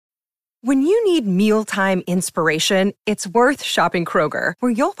When you need mealtime inspiration, it's worth shopping Kroger,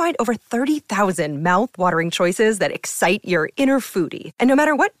 where you'll find over 30,000 mouth-watering choices that excite your inner foodie. And no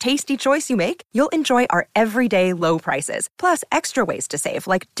matter what tasty choice you make, you'll enjoy our everyday low prices, plus extra ways to save,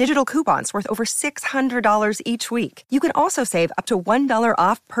 like digital coupons worth over $600 each week. You can also save up to $1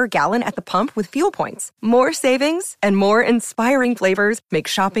 off per gallon at the pump with fuel points. More savings and more inspiring flavors make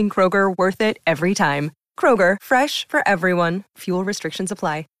shopping Kroger worth it every time. Kroger, fresh for everyone. Fuel restrictions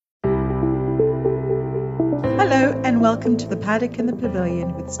apply. Hello and welcome to the Paddock and the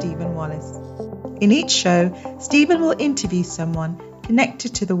Pavilion with Stephen Wallace. In each show, Stephen will interview someone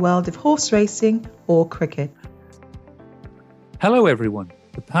connected to the world of horse racing or cricket. Hello everyone.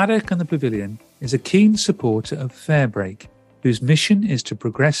 The Paddock and the Pavilion is a keen supporter of Fairbreak, whose mission is to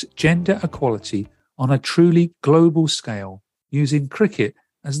progress gender equality on a truly global scale, using cricket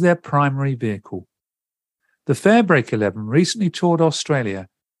as their primary vehicle. The Fairbreak 11 recently toured Australia,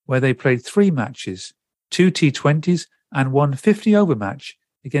 where they played 3 matches, 2 T20s and 1 50-over match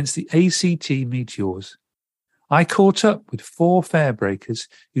against the ACT Meteors. I caught up with 4 Fairbreakers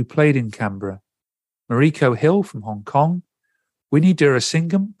who played in Canberra: Mariko Hill from Hong Kong, Winnie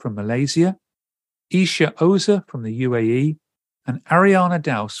Durasingham from Malaysia, Isha Oza from the UAE, and Ariana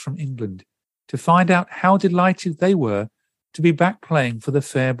Dowse from England, to find out how delighted they were to be back playing for the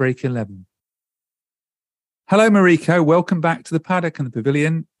Fairbreak 11. Hello Mariko, welcome back to the Paddock and the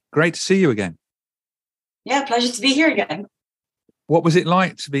Pavilion. Great to see you again. Yeah, pleasure to be here again. What was it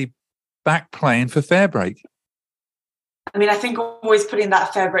like to be back playing for Fairbreak? I mean, I think always putting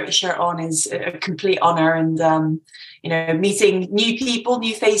that Fairbreak shirt on is a complete honour, and meeting new people,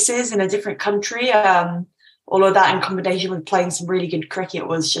 new faces in a different country, all of that in combination with playing some really good cricket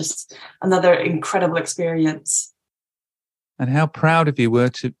was just another incredible experience. And how proud of you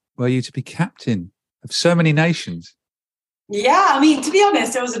were you to be captain of so many nations? Yeah, I mean, to be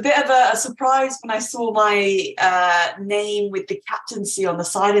honest, it was a bit of a surprise when I saw my name with the captaincy on the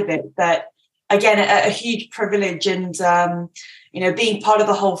side of it. But again, a huge privilege, and being part of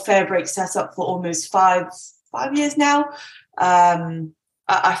the whole Fairbreak setup for almost five years now.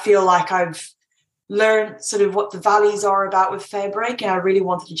 I feel like I've learned sort of what the values are about with Fairbreak, and I really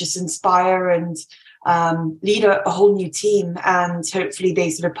wanted to just inspire and lead a whole new team, and hopefully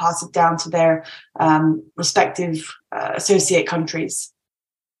they sort of pass it down to their respective associate countries.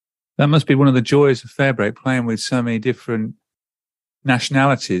 That must be one of the joys of Fairbreak, playing with so many different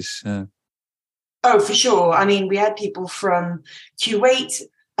nationalities. Oh, for sure. I mean, we had people from Kuwait,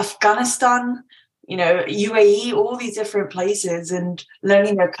 Afghanistan, UAE, all these different places, and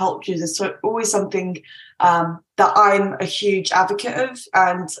learning their cultures is always something that I'm a huge advocate of,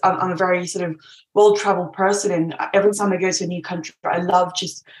 and I'm a very sort of well-traveled person, and every time I go to a new country, I love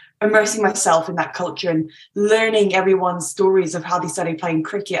just immersing myself in that culture and learning everyone's stories of how they started playing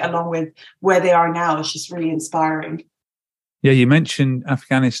cricket along with where they are now. It's just really inspiring. Yeah, you mentioned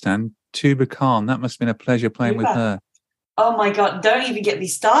Afghanistan, Tuba Khan. That must have been a pleasure playing with her. Oh my God, don't even get me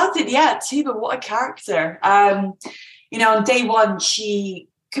started. Yeah, Tuba, what a character. On day one, she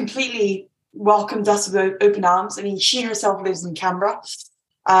completely welcomed us with open arms. I mean, she herself lives in Canberra.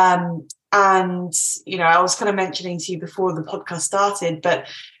 I was kind of mentioning to you before the podcast started, but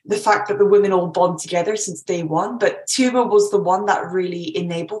the fact that the women all bond together since day one, but Tuba was the one that really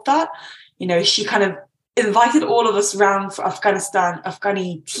enabled that. She kind of invited all of us around for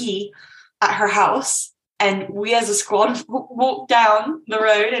Afghani tea at her house. And we as a squad walked down the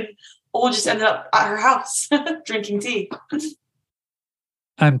road and all just ended up at her house drinking tea.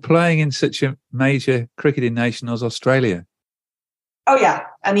 And playing in such a major cricketing nation as Australia. Oh, yeah.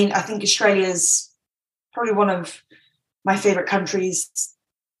 I mean, I think Australia is probably one of my favourite countries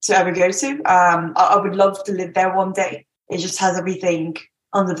to ever go to. I would love to live there one day. It just has everything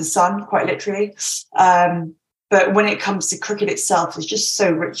under the sun, quite literally. But when it comes to cricket itself, it's just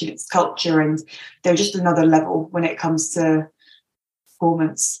so rich in its culture, and they're just another level when it comes to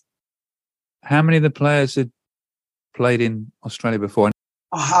performance. How many of the players had played in Australia before?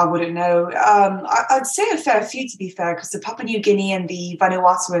 Oh, I wouldn't know. I'd say a fair few, to be fair, because the Papua New Guinea and the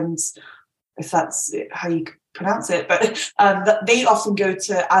Vanuatuans, if that's how you pronounce it, but they often go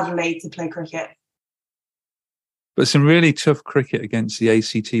to Adelaide to play cricket. But some really tough cricket against the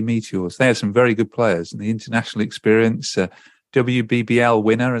ACT Meteors. They had some very good players, and the international experience, WBBL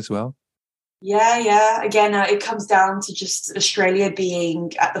winner as well. Yeah. Again, it comes down to just Australia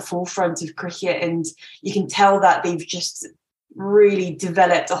being at the forefront of cricket, and you can tell that they've just really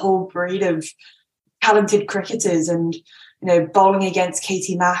developed a whole breed of talented cricketers, and bowling against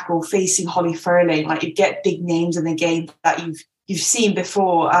Katie Mack or facing Holly Furling, like you get big names in the game that you've seen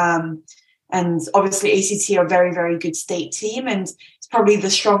before. And obviously ACT are a very, very good state team, and it's probably the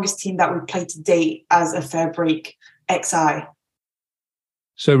strongest team that we've played to date as a Fairbreak XI.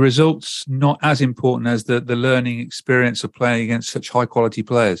 So results not as important as the learning experience of playing against such high quality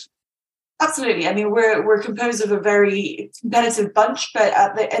players. Absolutely. I mean, we're composed of a very competitive bunch, but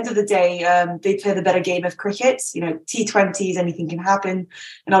at the end of the day, they play the better game of cricket. You know, T20s, anything can happen.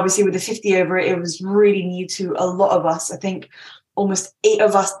 And obviously with the 50 over, it was really new to a lot of us. I think almost 8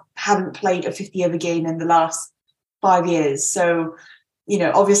 of us haven't played a 50 over game in the last 5 years. So, you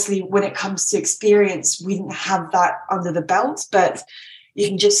know, obviously when it comes to experience, we didn't have that under the belt, but you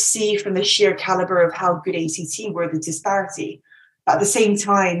can just see from the sheer caliber of how good ACT were, the disparity. But at the same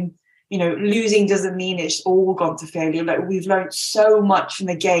time, you know, losing doesn't mean it's all gone to failure. Like, we've learned so much from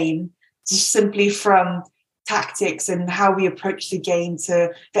the game, just simply from tactics and how we approach the game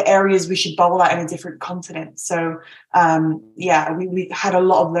to the areas we should bowl at in a different continent. So, we had a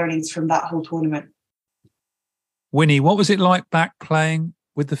lot of learnings from that whole tournament. Winnie, what was it like back playing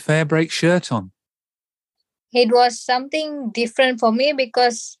with the Fairbreak shirt on? It was something different for me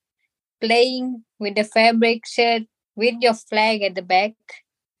because playing with the Fairbreak shirt with your flag at the back,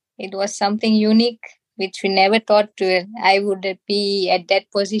 it was something unique, which we never thought I would be at that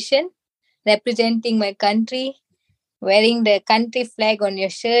position, representing my country, wearing the country flag on your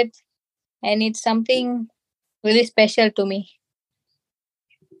shirt. And it's something really special to me.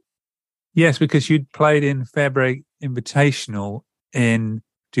 Yes, because you'd played in Fairbreak Invitational in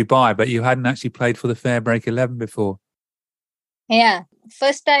Dubai, but you hadn't actually played for the Fairbreak 11 before. Yeah,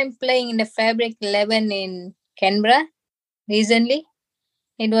 first time playing in the Fairbreak 11 in Canberra recently.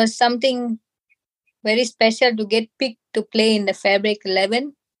 It was something very special to get picked to play in the Fairbreak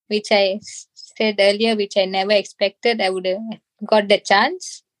 11, which I said earlier, which I never expected I would have got the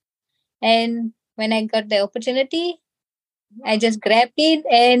chance. And when I got the opportunity, I just grabbed it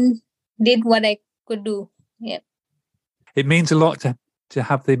and did what I could do. Yeah. It means a lot to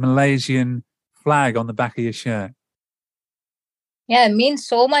have the Malaysian flag on the back of your shirt. Yeah, it means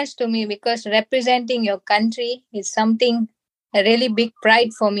so much to me because representing your country is something, a really big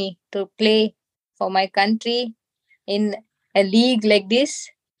pride for me to play for my country in a league like this.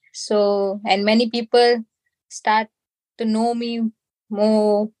 So, and many people start to know me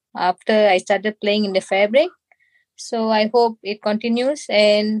more after I started playing in the Fairbreak. So I hope it continues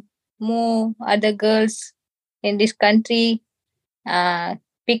and more other girls in this country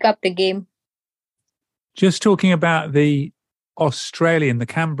pick up the game. Just talking about the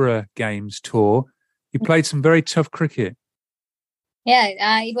Canberra Games tour, you played some very tough cricket. Yeah,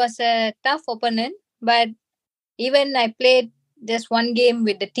 it was a tough opponent, but even I played just one game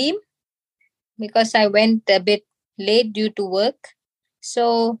with the team because I went a bit late due to work.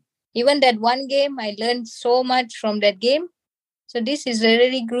 So even that one game, I learned so much from that game. So this is a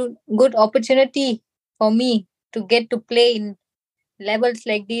really good opportunity for me to get to play in levels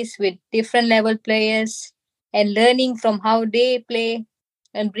like this with different level players and learning from how they play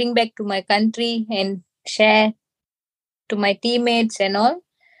and bring back to my country and share to my teammates and all.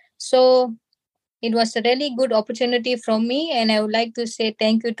 So it was a really good opportunity from me, and I would like to say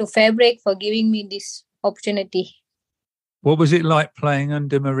thank you to Fairbreak for giving me this opportunity. What was it like playing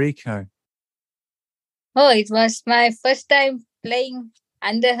under Mariko? Oh, it was my first time playing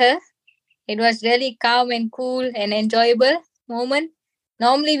under her. It was really calm and cool and enjoyable moment.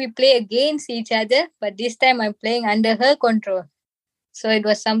 Normally we play against each other, but this time I'm playing under her control. So it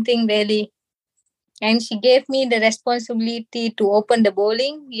was something really, and she gave me the responsibility to open the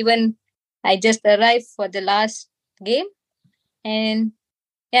bowling. Even I just arrived for the last game. And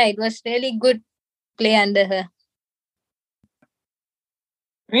yeah, it was really good play under her.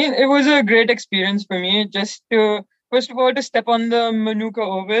 I mean, it was a great experience for me just to, first of all, to step on the Manuka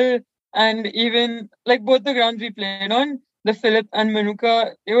Oval, and even like both the grounds we played on, the Phillip and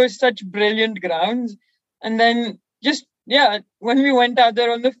Manuka, it was such brilliant grounds. And then just, when we went out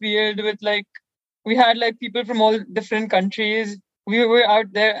there on the field with we had people from all different countries. We were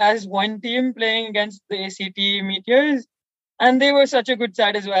out there as one team playing against the ACT Meteors, and they were such a good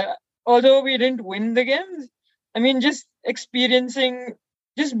side as well. Although we didn't win the games, I mean, just experiencing,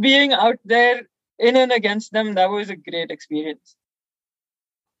 just being out there in and against them, that was a great experience.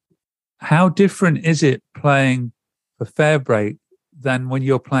 How different is it playing for Fairbreak than when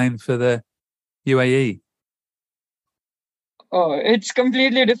you're playing for the UAE? Oh, it's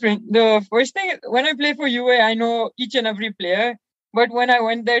completely different. The first thing, when I play for UAE, I know each and every player. But when I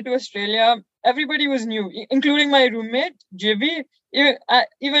went there to Australia, everybody was new, including my roommate, JB.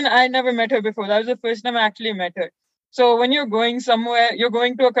 Even I never met her before. That was the first time I actually met her. So when you're going somewhere, you're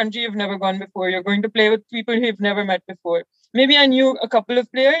going to a country you've never gone before. You're going to play with people you've never met before. Maybe I knew a couple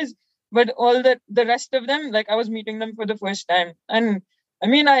of players, but all the rest of them, like I was meeting them for the first time. And I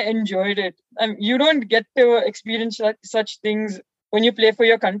mean, I enjoyed it. You don't get to experience such things when you play for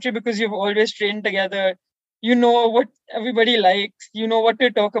your country because you've always trained together. You know what everybody likes, you know what to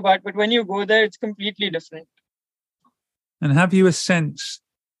talk about, but when you go there, it's completely different. And have you a sense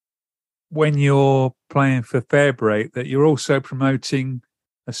when you're playing for Fairbreak that you're also promoting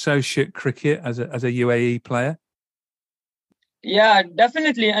associate cricket as a UAE player? Yeah,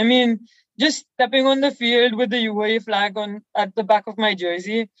 definitely. I mean, just stepping on the field with the UAE flag at the back of my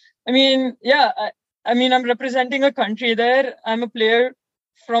jersey. I mean, yeah, I mean, I'm representing a country there. I'm a player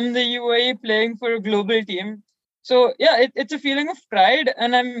from the UAE playing for a global team. So yeah, it's a feeling of pride,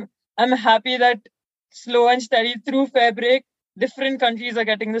 and I'm happy that slow and steady through Fairbreak, different countries are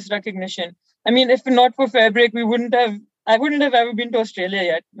getting this recognition. I mean, if not for Fairbreak, I wouldn't have ever been to Australia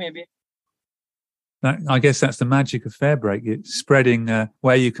yet, maybe. I guess that's the magic of Fairbreak. It's spreading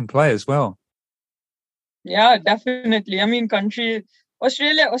where you can play as well. Yeah, definitely. I mean,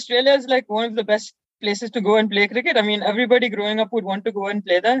 Australia is like one of the best places to go and play cricket. I mean, everybody growing up would want to go and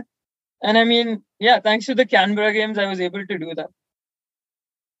play there. And I mean, yeah, thanks to the Canberra games, I was able to do that.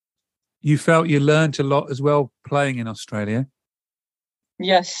 You felt you learned a lot as well playing in Australia?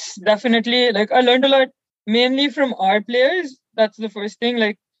 Yes, definitely. Like I learned a lot mainly from our players. That's the first thing.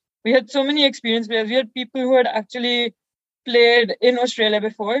 Like we had so many experienced players. We had people who had actually played in Australia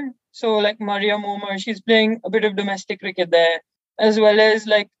before. So like Maria Momer, she's playing a bit of domestic cricket there, as well as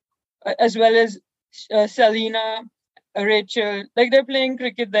Selena, Rachel. Like they're playing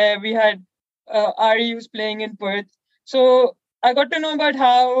cricket there. We had Ari who's playing in Perth. So I got to know about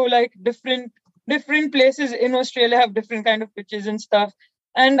how like different places in Australia have different kind of pitches and stuff.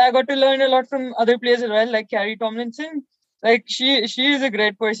 And I got to learn a lot from other players as well, like Carrie Tomlinson. Like she is a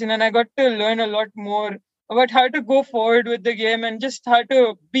great person, and I got to learn a lot more about how to go forward with the game and just how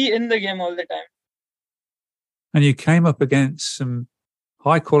to be in the game all the time. And you came up against some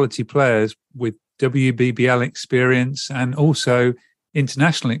high quality players with WBBL experience and also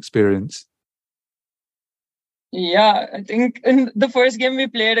international experience. Yeah, I think in the first game we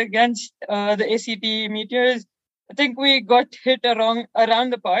played against the ACT Meteors, I think we got hit around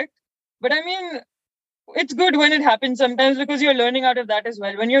the park. But I mean, it's good when it happens sometimes because you're learning out of that as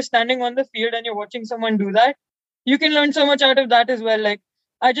well. When you're standing on the field and you're watching someone do that, you can learn so much out of that as well. Like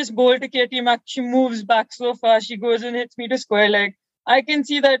I just bowled to Katie Mack, she moves back so fast, she goes and hits me to square leg. I can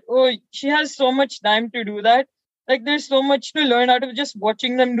see that, oh, she has so much time to do that. Like there's so much to learn out of just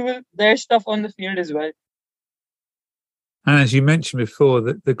watching them do their stuff on the field as well. And as you mentioned before,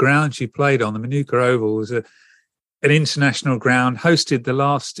 the ground you played on, the Manuka Oval, was an international ground, hosted the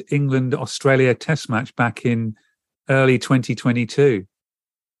last England-Australia Test match back in early 2022.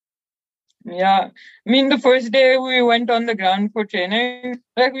 Yeah, I mean, the first day we went on the ground for training,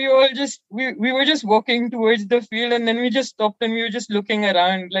 like we were just walking towards the field, and then we just stopped and we were just looking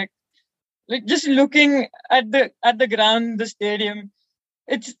around, like just looking at the ground, the stadium.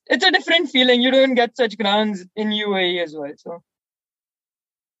 It's a different feeling. You don't get such grounds in UAE as well. So,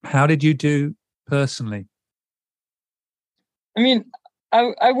 how did you do personally? I mean,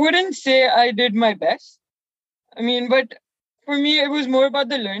 I wouldn't say I did my best. I mean, but for me, it was more about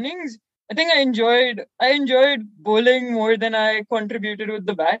the learnings. I think I enjoyed bowling more than I contributed with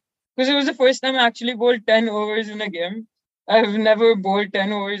the bat because it was the first time I actually bowled 10 overs in a game. I've never bowled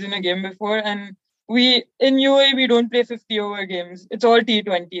 10 overs in a game before, and in UAE we don't play 50-over games. It's all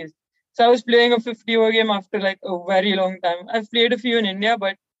T20s. So I was playing a 50-over game after like a very long time. I've played a few in India,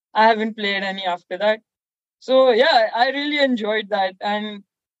 but I haven't played any after that. So yeah, I really enjoyed that. And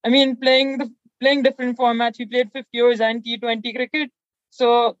I mean, playing different formats. We played 50 overs and T20 cricket.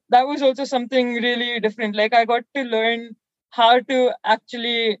 So that was also something really different. Like I got to learn how to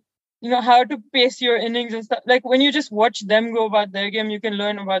actually, how to pace your innings and stuff. Like when you just watch them go about their game, you can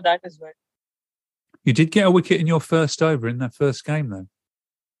learn about that as well. You did get a wicket in your first over in that first game, though.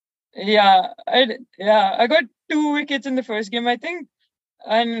 Yeah, I got 2 wickets in the first game, I think,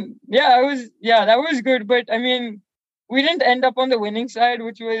 and that was good. But I mean, we didn't end up on the winning side,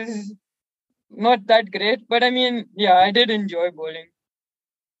 which was not that great. But I mean, yeah, I did enjoy bowling.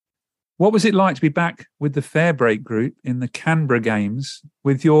 What was it like to be back with the Fairbreak group in the Canberra games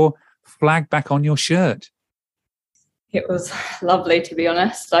with your flag back on your shirt? It was lovely, to be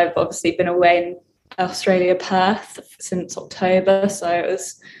honest. I've obviously been away in Australia, Perth, since October, so it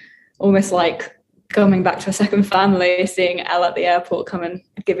was almost like coming back to a second family, seeing Elle at the airport come and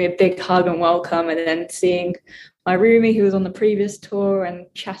give me a big hug and welcome, and then seeing my roomie who was on the previous tour and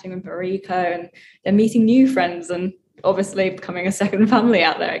chatting with Mariko, and then meeting new friends and obviously becoming a second family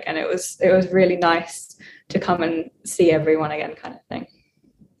out there again. It was really nice to come and see everyone again, kind of thing.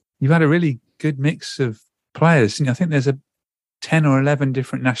 You've had a really good mix of players. I think there's 10 or 11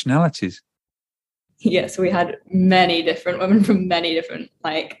 different nationalities. Yes, we had many different women from many different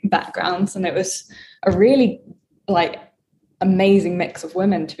backgrounds, and it was a really amazing mix of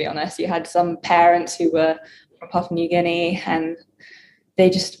women, to be honest. You had some parents who were from Papua New Guinea, and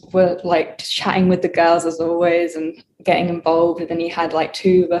they just were just chatting with the girls as always and getting involved. And then you had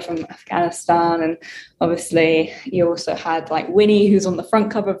Tuba from Afghanistan, and obviously you also had Winnie, who's on the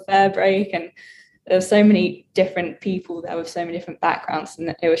front cover of Fairbreak, and there were so many different people there with so many different backgrounds,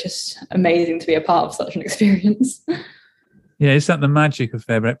 and it was just amazing to be a part of such an experience. Yeah, is that the magic of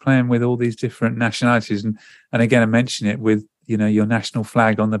Fairbreak, playing with all these different nationalities? And again, I mention it with, your national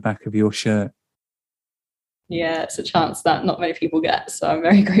flag on the back of your shirt. Yeah, it's a chance that not many people get. So I'm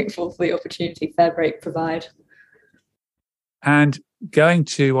very grateful for the opportunity Fairbreak provide. And going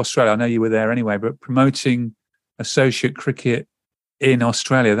to Australia, I know you were there anyway, but promoting associate cricket in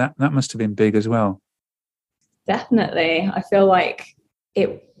Australia, that must have been big as well. Definitely. I feel like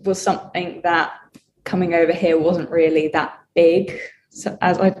it was something that coming over here wasn't really that big, so,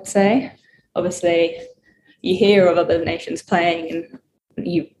 as I'd say. Obviously, you hear of other nations playing and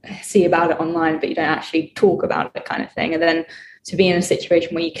you see about it online, but you don't actually talk about it, kind of thing. And then to be in a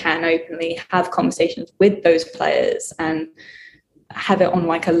situation where you can openly have conversations with those players and have it on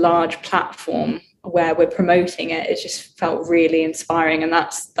a large platform where we're promoting it, it just felt really inspiring. And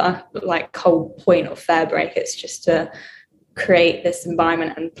that's the whole point of Fairbreak. It's just to create this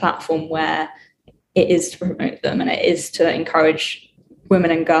environment and platform where it is to promote them and it is to encourage women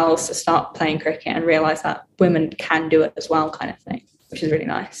and girls to start playing cricket and realize that women can do it as well, kind of thing, which is really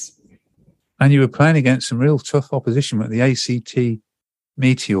nice. And you were playing against some real tough opposition with the ACT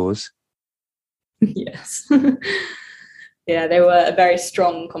Meteors. Yes. Yeah, they were a very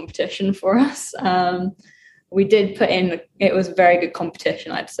strong competition for us. We did put in, it was a very good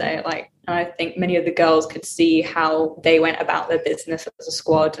competition, I'd say. And I think many of the girls could see how they went about their business as a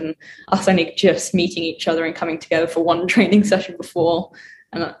squad, and us only just meeting each other and coming together for one training session before,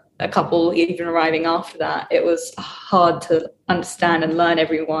 and a couple even arriving after that. It was hard to understand and learn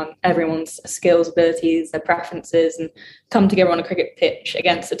everyone's skills, abilities, their preferences, and come together on a cricket pitch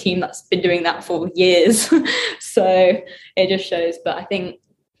against a team that's been doing that for years. So it just shows. But I think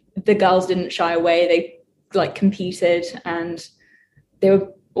the girls didn't shy away. They competed, and they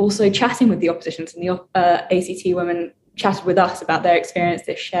were also chatting with the oppositions, and the ACT women chatted with us about their experience.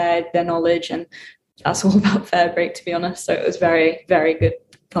 They shared their knowledge, and that's all about Fairbreak, to be honest. So it was very, very good.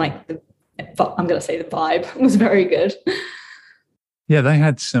 I'm going to say the vibe was very good. Yeah, they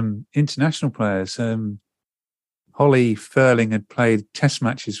had some international players. Holly Furling had played test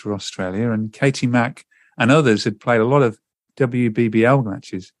matches for Australia, and Katie Mack and others had played a lot of WBBL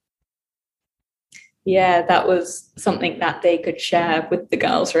matches. Yeah, that was something that they could share with the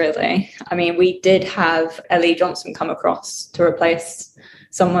girls, really. I mean, we did have Ellie Johnson come across to replace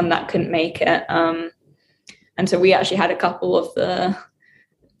someone that couldn't make it. And so we actually had a couple of the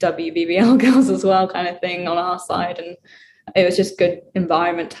WBBL girls as well, kind of thing, on our side. And it was just good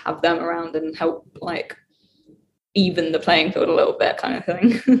environment to have them around and help even the playing field a little bit, kind of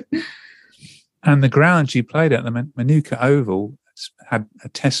thing. And the ground you played at, the Manuka Oval, had a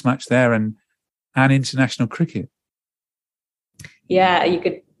test match there and international cricket. Yeah, you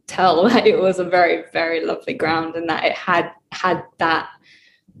could tell that it was a very, very lovely ground, and that it had that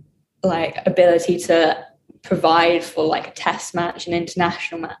ability to provide for a test match and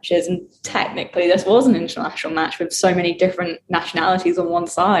international matches. And technically this was an international match with so many different nationalities on one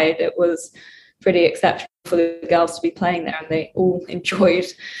side. It was pretty exceptional for the girls to be playing there, and they all enjoyed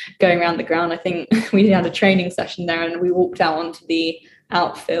going around the ground. I think we had a training session there, and we walked out onto the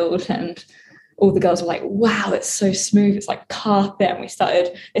outfield, and all the girls were like, wow, it's so smooth, it's like carpet. And it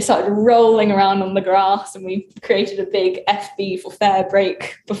started rolling around on the grass, and we created a big FB for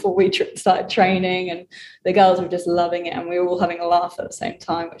Fairbreak before we started training, and the girls were just loving it, and we were all having a laugh at the same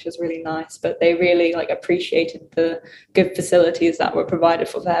time, which was really nice. But they really appreciated the good facilities that were provided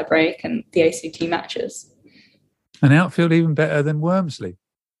for Fairbreak and the ACT matches. An outfield even better than Wormsley?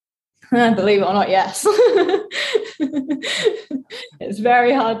 Believe it or not, yes. It's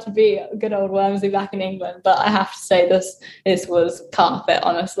very hard to beat good old Wormsley back in England, but I have to say this was carpet.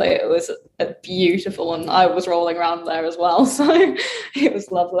 Honestly, it was beautiful, and I was rolling around there as well, so it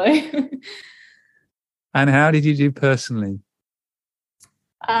was lovely. And how did you do personally?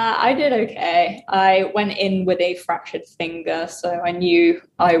 I did okay. I went in with a fractured finger, so I knew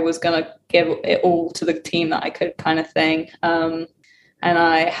I was going to give it all to the team that I could, kind of thing. And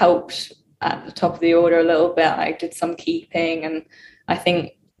I helped at the top of the order a little bit. I did some keeping, and I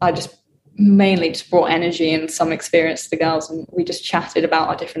think I just mainly just brought energy and some experience to the girls, and we just chatted about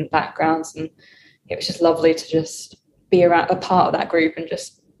our different backgrounds, and it was just lovely to just be around a part of that group and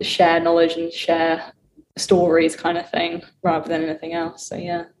just share knowledge and share stories kind of thing rather than anything else. So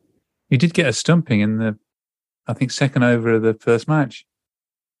yeah. You did get a stumping in the, I think, second over of the first match.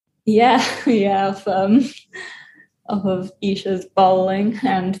 Yeah, of Isha's bowling,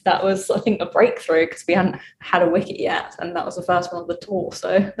 and that was, I think, a breakthrough because we hadn't had a wicket yet, and that was the first one of the tour.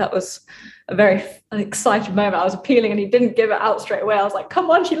 So that was a very exciting moment. I was appealing and he didn't give it out straight away. I was like, come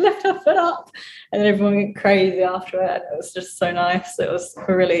on, she lift her foot up, and then everyone went crazy after it. It was just so nice. It was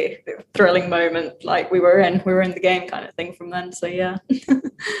a really thrilling moment. Like we were in the game kind of thing from then. So yeah.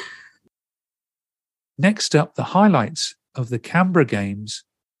 Next up, the highlights of the Canberra Games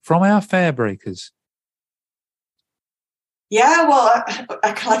from our Fairbreakers. Yeah, well,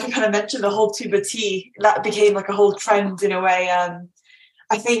 I kind of mentioned the whole tuba tea. That became like a whole trend in a way.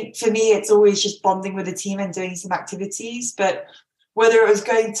 I think for me, it's always just bonding with the team and doing some activities. But whether it was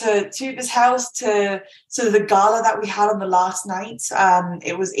going to Tuba's house, to sort of the gala that we had on the last night,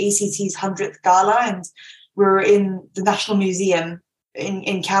 it was ACT's 100th gala, and we were in the National Museum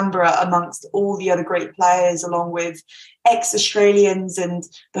in Canberra amongst all the other great players, along with ex-Australians and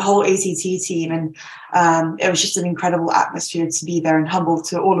the whole ACT team. And it was just an incredible atmosphere to be there, and humble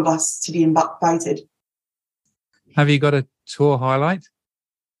to all of us to be invited. Have you got a tour highlight?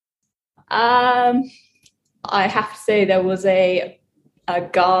 I have to say there was a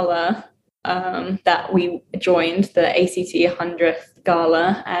gala that we joined, the ACT 100th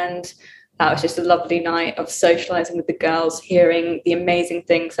gala, and that was just a lovely night of socialising with the girls, hearing the amazing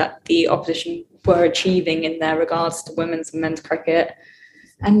things that the opposition were achieving in their regards to women's and men's cricket.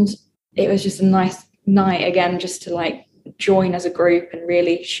 And it was just a nice night, again, just to like join as a group and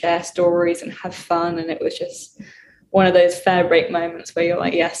really share stories and have fun. And it was just one of those Fairbreak moments where you're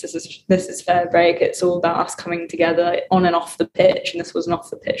like, yes, this is Fairbreak. It's all about us coming together on and off the pitch. And this was an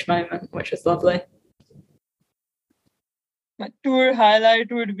off the pitch moment, which was lovely. My tour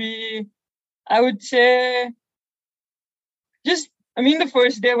highlight would be, I would say, the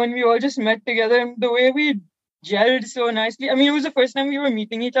first day when we all just met together and the way we gelled so nicely. I mean, it was the first time we were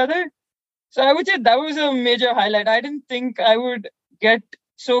meeting each other. So I would say that was a major highlight. I didn't think I would get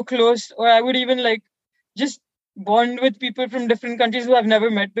so close, or I would even just bond with people from different countries who I've never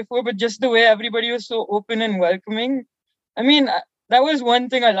met before, but just the way everybody was so open and welcoming. I mean, that was one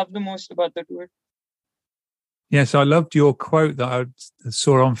thing I loved the most about the tour. Yes, I loved your quote that I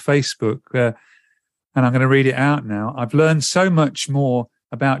saw on Facebook, and I'm going to read it out now. I've learned so much more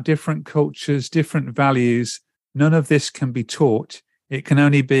about different cultures, different values. None of this can be taught. It can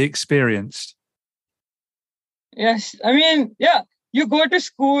only be experienced. Yes, I mean, yeah, you go to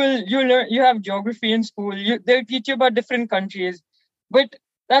school, you learn, you have geography in school, they'll teach you about different countries, but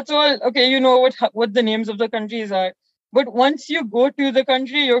that's all. Okay, you know what the names of the countries are. But once you go to the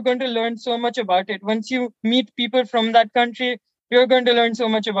country, you're going to learn so much about it. Once you meet people from that country, you're going to learn so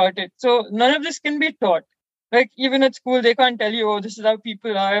much about it. So none of this can be taught. Like even at school, they can't tell you, oh, this is how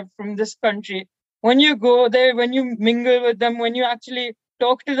people are from this country. When you go there, when you mingle with them, when you actually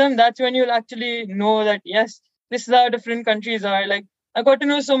talk to them, that's when you'll actually know that, yes, this is how different countries are. Like I got to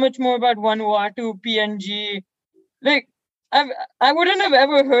know so much more about Vanuatu, PNG. Like I wouldn't have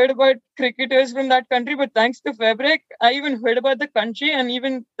ever heard about cricketers from that country, but thanks to Fairbreak, I even heard about the country and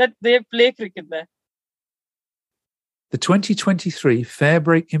even that they play cricket there. The 2023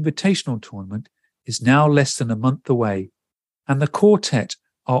 Fairbreak Invitational Tournament is now less than a month away, and the quartet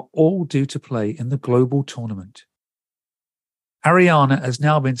are all due to play in the global tournament. Ariana has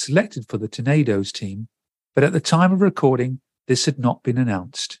now been selected for the Tornadoes team, but at the time of recording, this had not been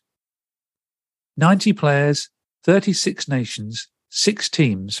announced. 90 players, 36 nations, 6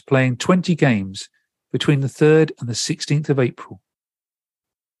 teams playing 20 games between the 3rd and the 16th of April.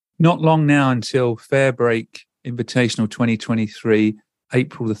 Not long now until Fairbreak Invitational 2023,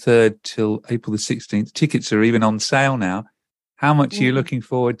 April the 3rd till April the 16th. Tickets are even on sale now. How much are you looking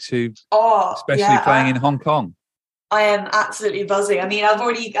forward to, especially playing in Hong Kong? I am absolutely buzzing. I mean, I've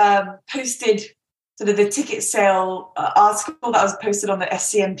already posted sort of the ticket sale article that was posted on the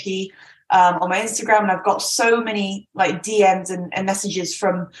SCMP on my Instagram, and I've got so many DMs and messages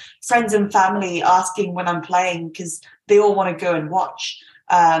from friends and family asking when I'm playing because they all want to go and watch.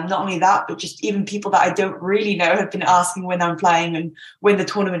 Not only that, but just even people that I don't really know have been asking when I'm playing and when the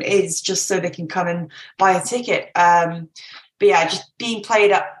tournament is, just so they can come and buy a ticket. But yeah, just being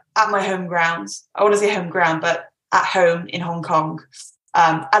played at my home grounds. I want to say home ground, but at home in Hong Kong,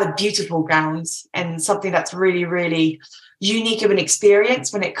 at a beautiful ground, and something that's really, really unique of an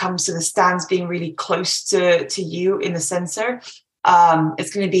experience when it comes to the stands being really close to you in the centre.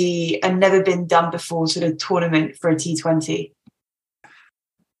 It's going to be a never been done before sort of tournament for a T20.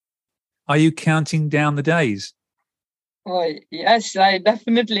 Are you counting down the days? Oh, yes, I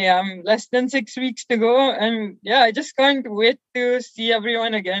definitely am. Less than 6 weeks to go. And yeah, I just can't wait to see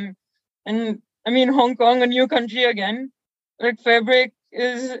everyone again. And I mean, Hong Kong, a new country again. Like Fairbreak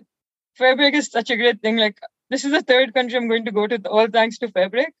is such a great thing. Like this is the third country I'm going to go to, all thanks to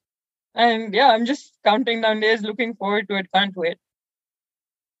Fairbreak. And yeah, I'm just counting down days, looking forward to it. Can't wait.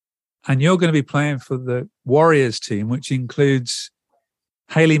 And you're going to be playing for the Warriors team, which includes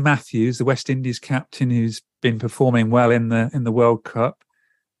Hayley Matthews, the West Indies captain, who's been performing well in the World Cup,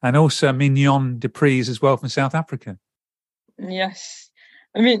 and also Mignon de Vries as well from South Africa. Yes.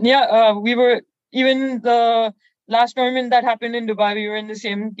 I mean, yeah, we were, even the last tournament that happened in Dubai, we were in the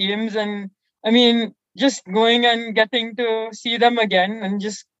same teams. And I mean, just going and getting to see them again and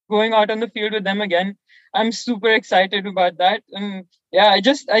just going out on the field with them again, I'm super excited about that. And yeah, I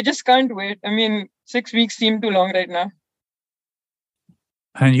just can't wait. I mean, 6 weeks seem too long right now.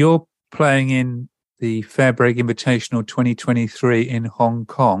 And you're playing in the Fairbreak Invitational 2023 in Hong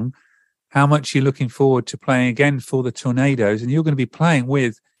Kong. How much are you looking forward to playing again for the Tornadoes? And you're going to be playing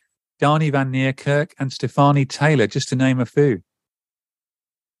with Dani van Niekerk and Stefanie Taylor, just to name a few.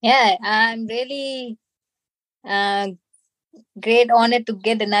 Yeah, I'm really great honor to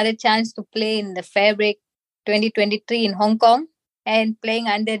get another chance to play in the Fairbreak 2023 in Hong Kong and playing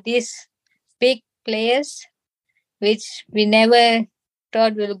under these big players, which we never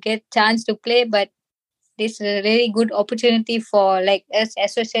thought we'll get chance to play, but this is a really good opportunity for like us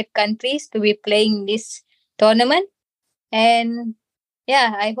associate countries to be playing this tournament. And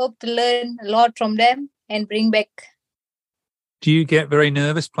yeah, I hope to learn a lot from them and bring back. Do you get very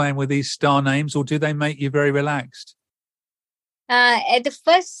nervous playing with these star names, or do they make you very relaxed? At the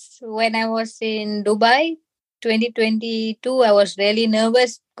first, when I was in Dubai 2022, I was really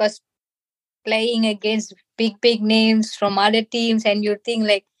nervous because playing against big names from other teams, and you think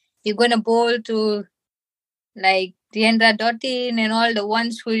like you're gonna bowl to like Diendra Dottin and all the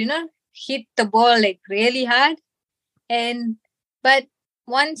ones who hit the ball like really hard. But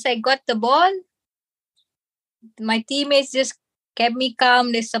once I got the ball, my teammates just kept me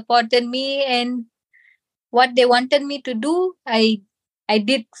calm. They supported me, and what they wanted me to do, I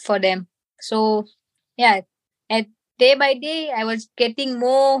did for them. So yeah, at day by day, I was getting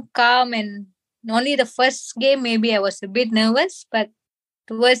more calm. And only the first game, maybe I was a bit nervous, but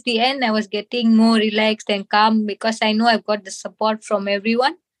towards the end, I was getting more relaxed and calm because I know I've got the support from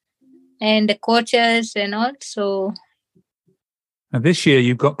everyone and the coaches and all. So, and this year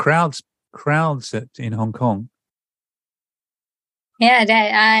you've got crowds in Hong Kong. Yeah,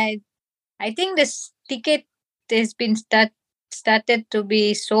 I think this ticket has been started to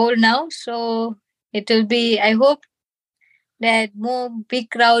be sold now. So it will be, I hope that more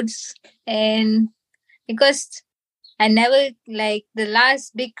big crowds, and because I never, like the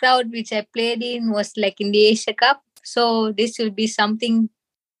last big crowd which I played in was like in the Asia Cup. So this will be something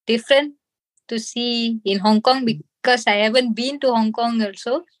different to see in Hong Kong because I haven't been to Hong Kong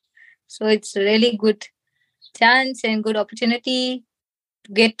also. So it's a really good chance and good opportunity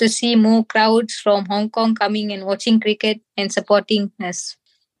to get to see more crowds from Hong Kong coming and watching cricket and supporting us.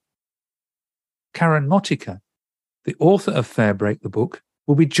 Karen Motika, the author of Fairbreak, the book,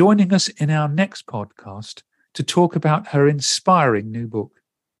 will be joining us in our next podcast to talk about her inspiring new book.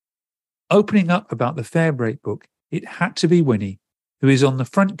 Opening up about the Fairbreak book, it had to be Winnie, who is on the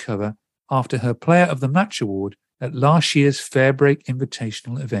front cover after her Player of the Match award at last year's Fairbreak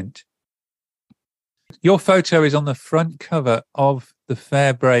Invitational event. Your photo is on the front cover of the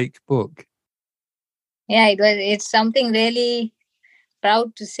Fairbreak book. Yeah, it's something really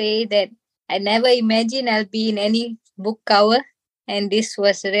proud to say that I never imagined I'll be in any book cover. And this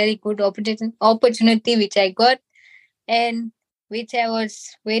was a really good opportunity which I got and which I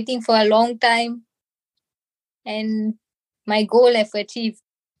was waiting for a long time. And my goal I've achieved.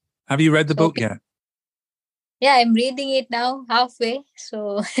 Have you read the book yet? Yeah, I'm reading it now, halfway.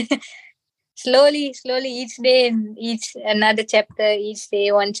 So slowly, each day and another chapter, each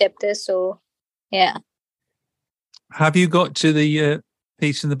day one chapter. So, yeah. Have you got to the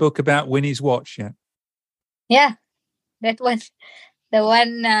piece in the book about Winnie's watch yet? Yeah, that was the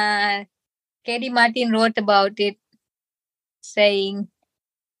one Katie Martin wrote about it, saying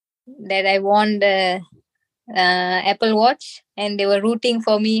that I won the Apple Watch and they were rooting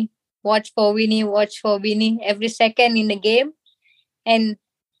for me. Watch for Winnie every second in the game. And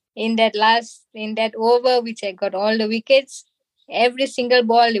in that over, which I got all the wickets, every single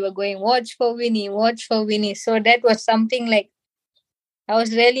ball they were going, watch for Winnie. So that was something like I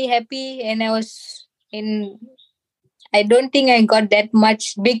was really happy, and I was I don't think I got that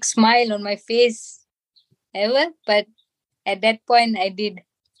much big smile on my face ever, but at that point I did.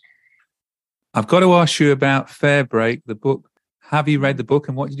 I've got to ask you about Fairbreak, the book. Have you read the book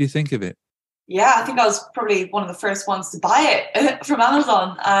and what did you think of it? Yeah, I think I was probably one of the first ones to buy it from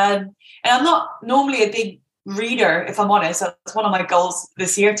Amazon. And I'm not normally a big reader, if I'm honest. That's one of my goals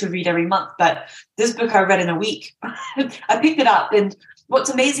this year, to read every month. But this book I read in a week. I picked it up, and what's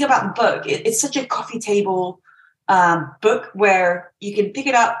amazing about the book, it's such a coffee table book where you can pick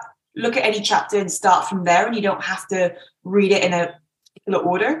it up, look at any chapter and start from there, and you don't have to read it in a particular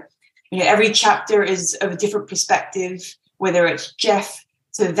order. You know, every chapter is of a different perspective, whether it's Jeff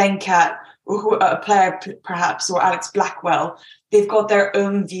to Venkat, or a player perhaps, or Alex Blackwell. They've got their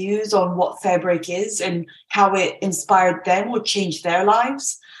own views on what Fairbreak is and how it inspired them or changed their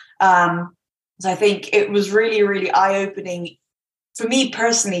lives. So I think it was really, really eye-opening for me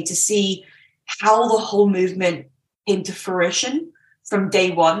personally to see how the whole movement came to fruition from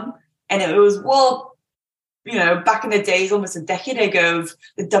day one. And it was, well, you know, back in the days, almost a decade ago, of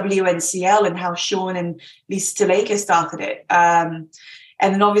the WNCL and how Sean and Lisa Taleka started it. And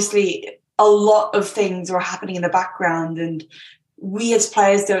then obviously a lot of things were happening in the background, and we as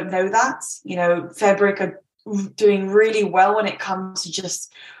players don't know that. You know, Fairbreak are doing really well when it comes to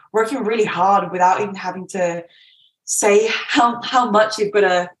just working really hard without even having to say how much they've got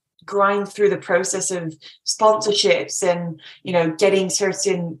to grind through the process of sponsorships and, you know, getting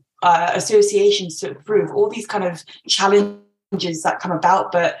certain associations to approve, all these kind of challenges that come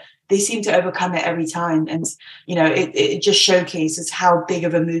about, but they seem to overcome it every time. And, you know, it just showcases how big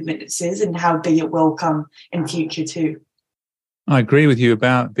of a movement this is and how big it will come in future too. I agree with you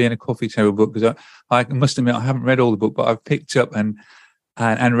about being a coffee table book, because I must admit I haven't read all the book, but I've picked up and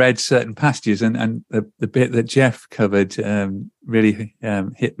read certain passages, and the bit that Jeff covered really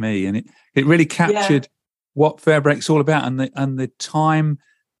hit me, and it really captured what Fairbreak's all about, and the time,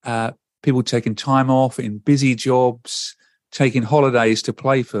 people taking time off in busy jobs, taking holidays to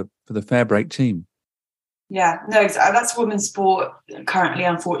play for the Fairbreak team. Yeah, no, that's women's sport currently,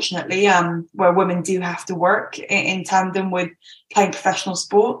 unfortunately, where women do have to work in tandem with playing professional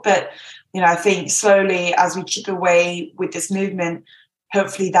sport. But, you know, I think slowly as we chip away with this movement,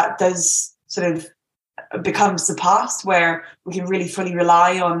 hopefully that does sort of becomes the past, where we can really fully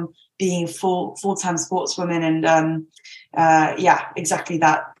rely on being full-time sportswomen. And exactly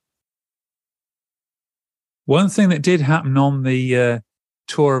that. One thing that did happen on the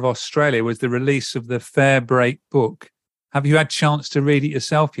tour of Australia was the release of the Fairbreak book. Have you had a chance to read it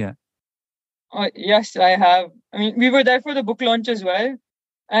yourself yet? Yes, I have. I mean, we were there for the book launch as well,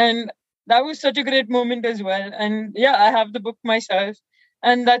 and that was such a great moment as well. And yeah, I have the book myself,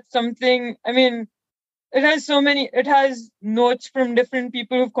 and that's something, I mean, it has notes from different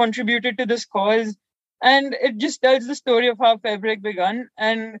people who've contributed to this cause, and it just tells the story of how Fairbreak began.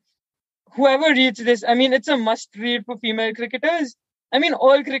 And whoever reads this, I mean, it's a must read for female cricketers. I mean,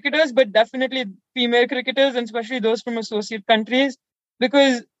 all cricketers, but definitely female cricketers, and especially those from associate countries,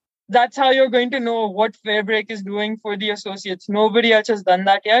 because that's how you're going to know what Fairbreak is doing for the associates. Nobody else has done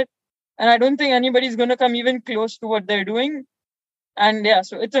that yet. And I don't think anybody's going to come even close to what they're doing. And yeah,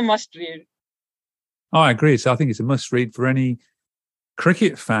 so it's a must read. Oh, I agree. So I think it's a must read for any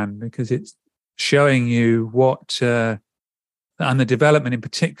cricket fan, because it's showing you what, and the development in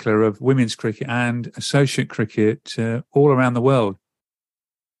particular of women's cricket and associate cricket all around the world.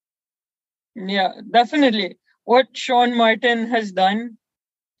 Yeah, definitely. What Sean Martin has done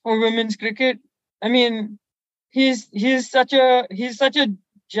for women's cricket, I mean, he's such a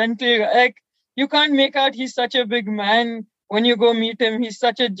gentle, like, you can't make out he's such a big man when you go meet him. He's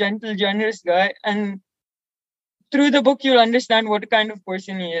such a gentle, generous guy, and through the book you'll understand what kind of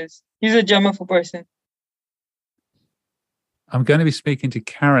person he is. He's a gem of a person. I'm going to be speaking to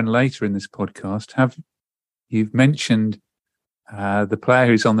Karen later in this podcast. You've mentioned the player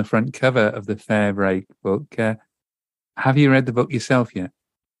who's on the front cover of the Fairbreak book. Have you read the book yourself yet?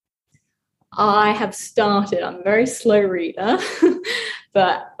 I have started. I'm a very slow reader,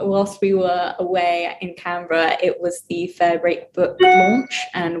 but whilst we were away in Canberra, it was the Fairbreak book launch,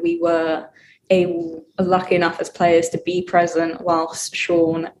 and we were lucky enough as players to be present whilst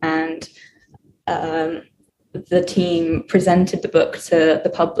Sean and the team presented the book to the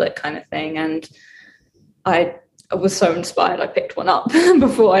public, kind of thing. And I was so inspired. I picked one up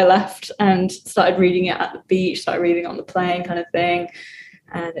before I left and started reading it at the beach, started reading it on the plane, kind of thing.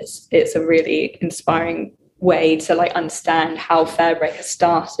 And it's a really inspiring way to like understand how Fairbreak has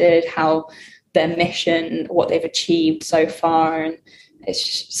started, how their mission, what they've achieved so far. And it's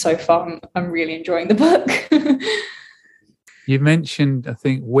just so far, I'm really enjoying the book. You mentioned, I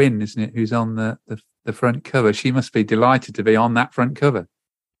think, Wynne, isn't it, who's on the the front cover. She must be delighted to be on that front cover.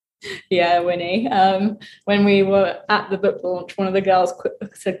 Yeah, Winnie. When we were at the book launch, one of the girls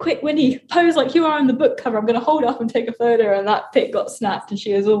said, "Quick, Winnie, pose like you are on the book cover. I'm going to hold up and take a photo." And that pic got snapped, and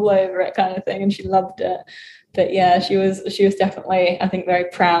she was all over it, kind of thing, and she loved it. But yeah, she was definitely, I think, very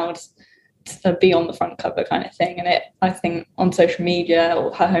proud to be on the front cover, kind of thing. And I think on social media,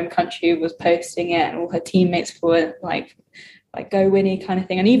 all her home country was posting it, and all her teammates were like "Go Winnie" kind of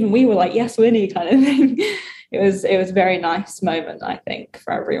thing. And even we were like, "Yes, Winnie" kind of thing. It was a very nice moment, I think,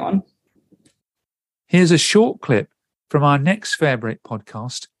 for everyone. Here's a short clip from our next Fairbreak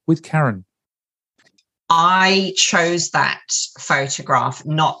podcast with Karen. I chose that photograph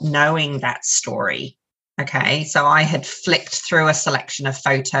not knowing that story. Okay, so I had flicked through a selection of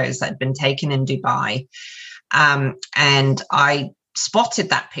photos that had been taken in Dubai, and I spotted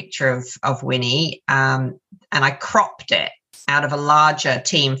that picture of Winnie, and I cropped it out of a larger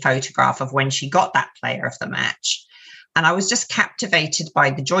team photograph of when she got that player of the match. And I was just captivated by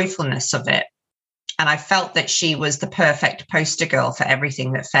the joyfulness of it. And I felt that she was the perfect poster girl for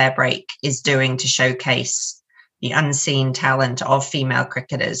everything that Fairbreak is doing to showcase the unseen talent of female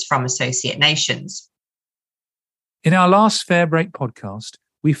cricketers from associate nations. In our last Fairbreak podcast,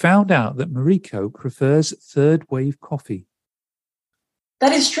 we found out that Mariko prefers third wave coffee.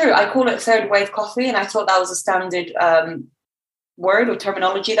 That is true. I call it third wave coffee, and I thought that was a standard word or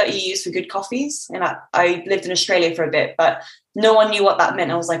terminology that you use for good coffees. And I lived in Australia for a bit, but no one knew what that meant.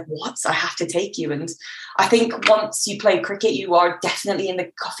 I was like, what? I have to take you. And I think once you play cricket, you are definitely in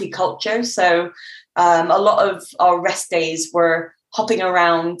the coffee culture. So a lot of our rest days were hopping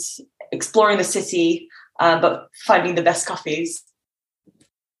around, exploring the city, but finding the best coffees.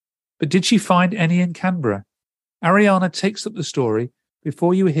 But did she find any in Canberra? Ariana takes up the story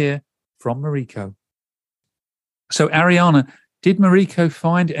before you hear from Mariko. So Ariana, did Mariko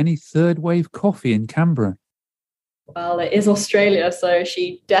find any third wave coffee in Canberra? Well, it is Australia, so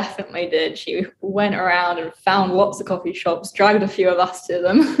she definitely did. She went around and found lots of coffee shops, dragged a few of us to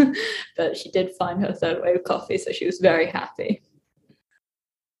them, but she did find her third wave coffee, so she was very happy.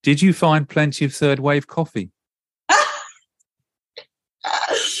 Did you find plenty of third wave coffee?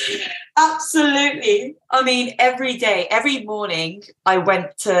 Absolutely. I mean, every day, every morning, I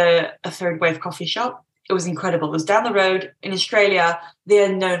went to a third wave coffee shop. It was incredible. It was down the road. In Australia,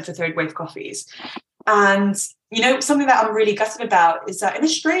 they're known for third wave coffees. And, you know, something that I'm really gutted about is that in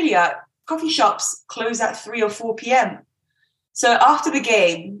Australia, coffee shops close at 3 or 4 p.m. So after the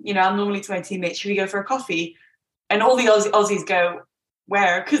game, you know, I'm normally to my teammates, should we go for a coffee? And all the Aussies go,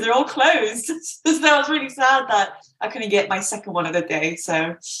 where? Because they're all closed. So I was really sad that I couldn't get my second one of the day.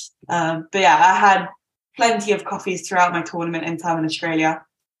 So, but yeah, I had plenty of coffees throughout my tournament and time in Australia.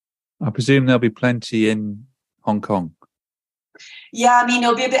 I presume there'll be plenty in Hong Kong. Yeah, I mean,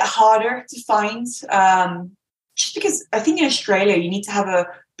 it'll be a bit harder to find, just because I think in Australia you need to have a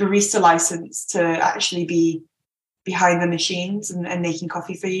barista license to actually be behind the machines and making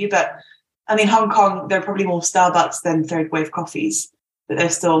coffee for you. But I mean, Hong Kong, there are probably more Starbucks than third wave coffees, but they're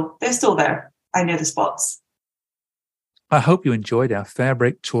still there. I know the spots. I hope you enjoyed our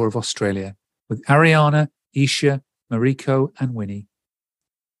Fairbreak tour of Australia with Ariana, Isha, Mariko and Winnie.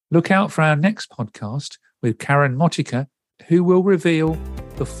 Look out for our next podcast with Karen Motica, who will reveal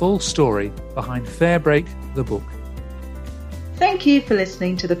the full story behind Fairbreak, the book. Thank you for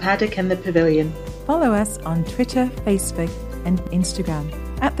listening to The Paddock and the Pavilion. Follow us on Twitter, Facebook and Instagram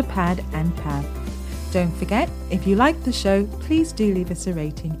at The Pad and Pav. Don't forget, if you like the show, please do leave us a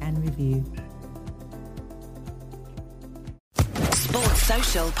rating and review. Sports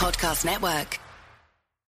Social Podcast Network.